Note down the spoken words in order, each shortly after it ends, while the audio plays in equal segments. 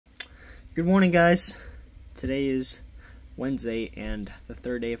Good morning, guys. Today is Wednesday and the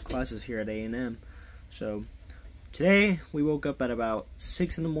third day of classes here at A&M. So today we woke up at about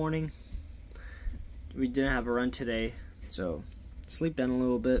 6 in the morning. We didn't have a run today, so sleep in a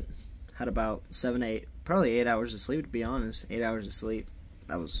little bit. Had about 7, 8, probably 8 hours of sleep, to be honest. 8 hours of sleep.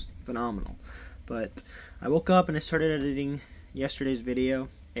 That was phenomenal. But I woke up and I started editing yesterday's video,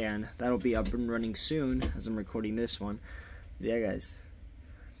 and that'll be up and running soon as I'm recording this one. Yeah, guys.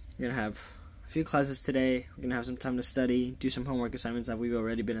 We're going to have a few classes today. We're going to have some time to study, do some homework assignments that we've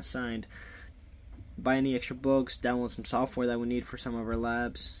already been assigned, buy any extra books, download some software that we need for some of our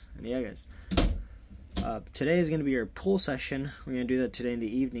labs. And yeah, guys. Today is going to be our pull session. We're going to do that today in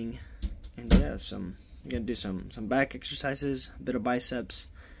the evening. And yeah, we're going to do some back exercises, a bit of biceps,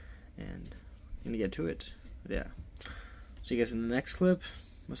 and we're going to get to it. But yeah. See you guys in the next clip,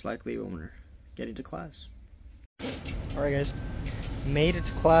 most likely when we're getting to class. Alright, guys. Made it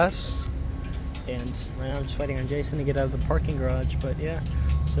to class, and right now I'm just waiting on Jason to get out of the parking garage. But yeah,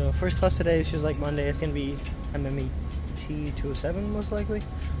 so first class today is just like Monday. It's gonna be MMET 207 most likely.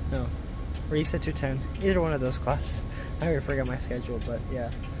 No, Reset 210. Either one of those classes. I already forgot my schedule, but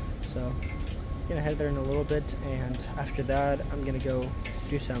yeah. So I'm gonna head there in a little bit, and after that I'm gonna go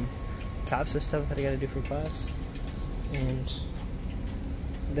do some FAFSA stuff that I gotta do for class, and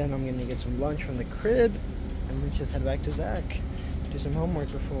then I'm gonna get some lunch from the crib, and then just head back to Zach. Do some homework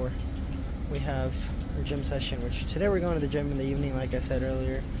before we have our gym session, which today we're going to the gym in the evening, like I said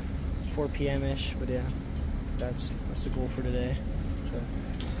earlier, 4 p.m. ish. But yeah, that's the goal for today. So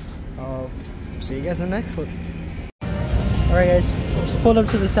I'll see you guys in the next clip. Alright, guys, just pulled up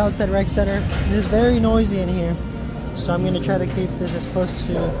to the Southside Rec Center. It is very noisy in here, so I'm going to try to keep this as close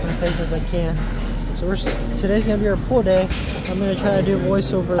to my face as I can. So today's going to be our pull day. I'm going to try to do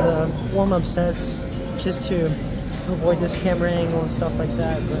voice over the warm-up sets, just to avoid this camera angle and stuff like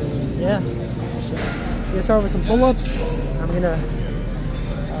that. But yeah, so I'm gonna start with some pull-ups. I'm gonna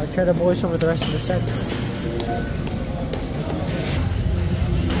try to voice over the rest of the sets.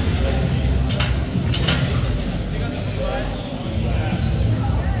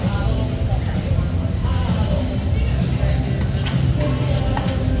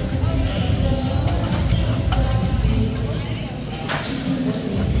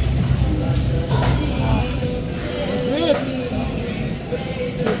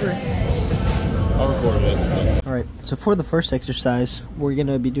 Alright, so for the first exercise, we're going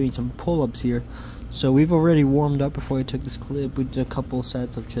to be doing some pull-ups here. So we've already warmed up before I took this clip. We did a couple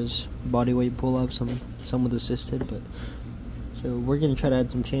sets of just body weight pull-ups, some with assisted. But so we're going to try to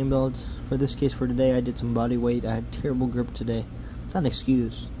add some chain belts. For this case, for today, I did some body weight. I had terrible grip today. It's not an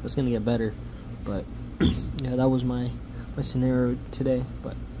excuse. That's going to get better. But yeah, that was my scenario today.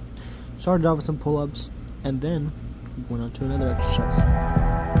 But started off with some pull-ups, and then we went on to another exercise.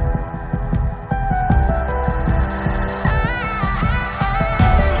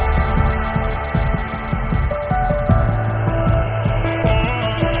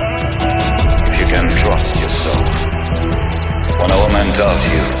 One element of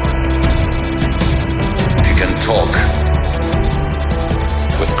you. You can talk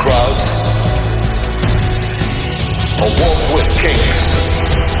with crowds or walk with kings,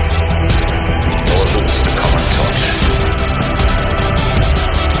 or lose the common touch.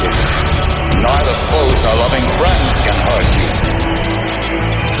 If neither foes nor loving friends can hurt you,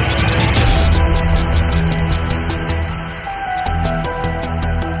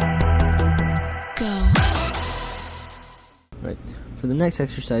 For the next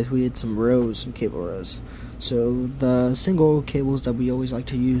exercise, we did some rows, some cable rows. So the single cables that we always like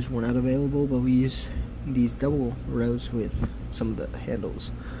to use were not available, but we used these double rows with some of the handles.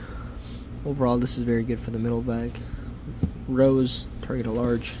 Overall, this is very good for the middle back. Rows target a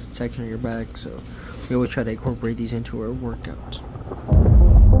large section of your back, so we always try to incorporate these into our workout.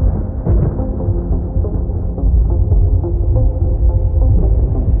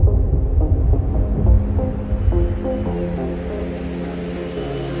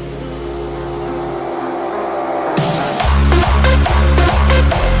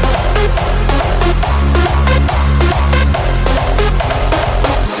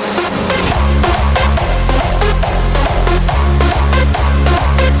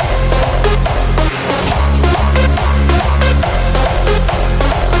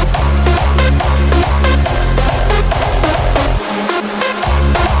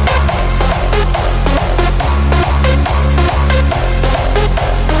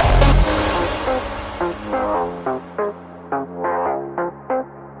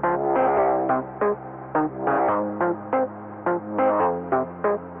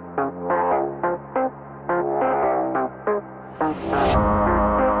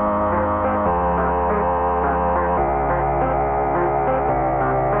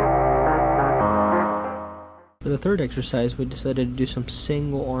 third exercise, we decided to do some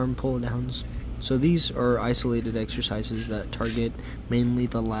single arm pull downs. So these are isolated exercises that target mainly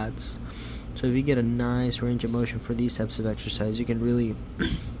the lats. So if you get a nice range of motion for these types of exercise, you can really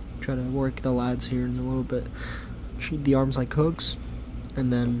try to work the lats here in a little bit. Treat the arms like hooks,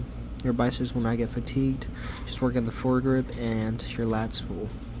 and then your biceps will not get fatigued. Just work on the foregrip, and your lats will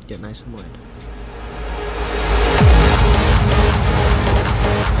get nice and wide.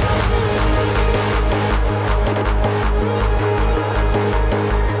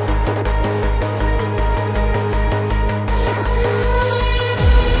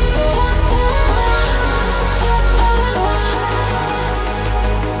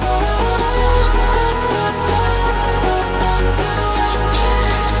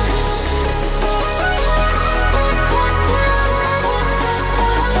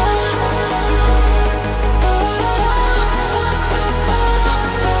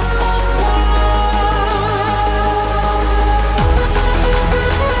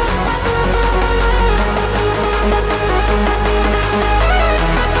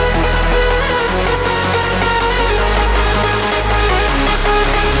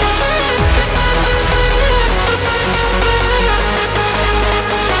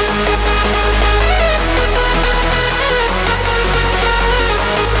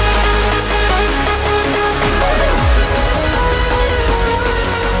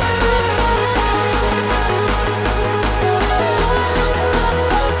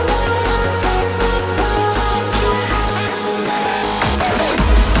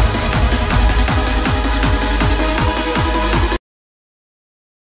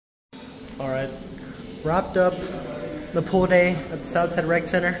 Alright, wrapped up the pull day at the Southside Rec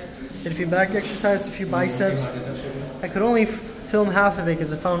Center. Did a few back exercises, a few biceps. I could only film half of it because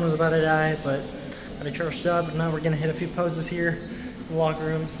the phone was about to die, but got it charged up. Now we're going to hit a few poses here in the locker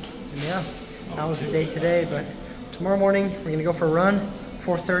rooms. And yeah, that was our day today, but tomorrow morning we're going to go for a run,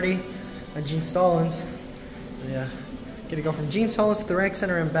 4:30 at Gene Stallings. Yeah, gonna go from Gene Stallings to the Rec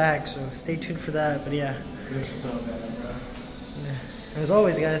Center and back, so stay tuned for that. But yeah, as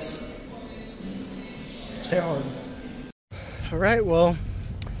always, guys, stay hard. Alright, well,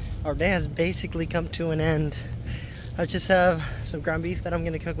 our day has basically come to an end. I just have some ground beef that I'm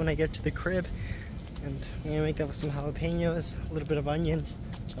going to cook when I get to the crib. And I'm going to make that with some jalapenos, a little bit of onions.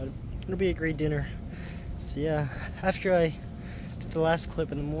 So it'll be a great dinner. So yeah, after I did the last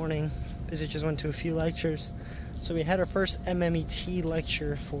clip in the morning, basically just went to a few lectures. So we had our first MMET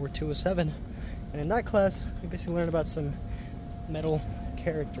lecture for 207. And in that class, we basically learned about some metal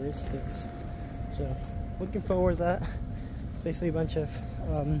characteristics. So looking forward to that. It's basically a bunch of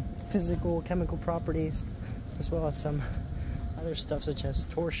physical, chemical properties, as well as some other stuff such as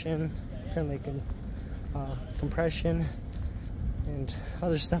torsion, apparently compression, and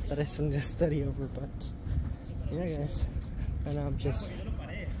other stuff that I still need to study over. But yeah, guys, right now I'm just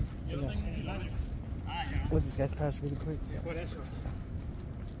let this guy's pass really quick.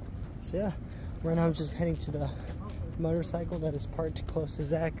 So yeah, right now I'm just heading to the motorcycle that is parked close to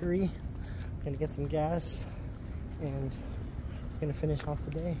Zachary. I'm gonna get some gas and gonna finish off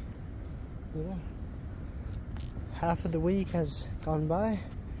the day. Yeah, half of the week has gone by,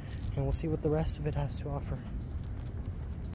 and we'll see what the rest of it has to offer.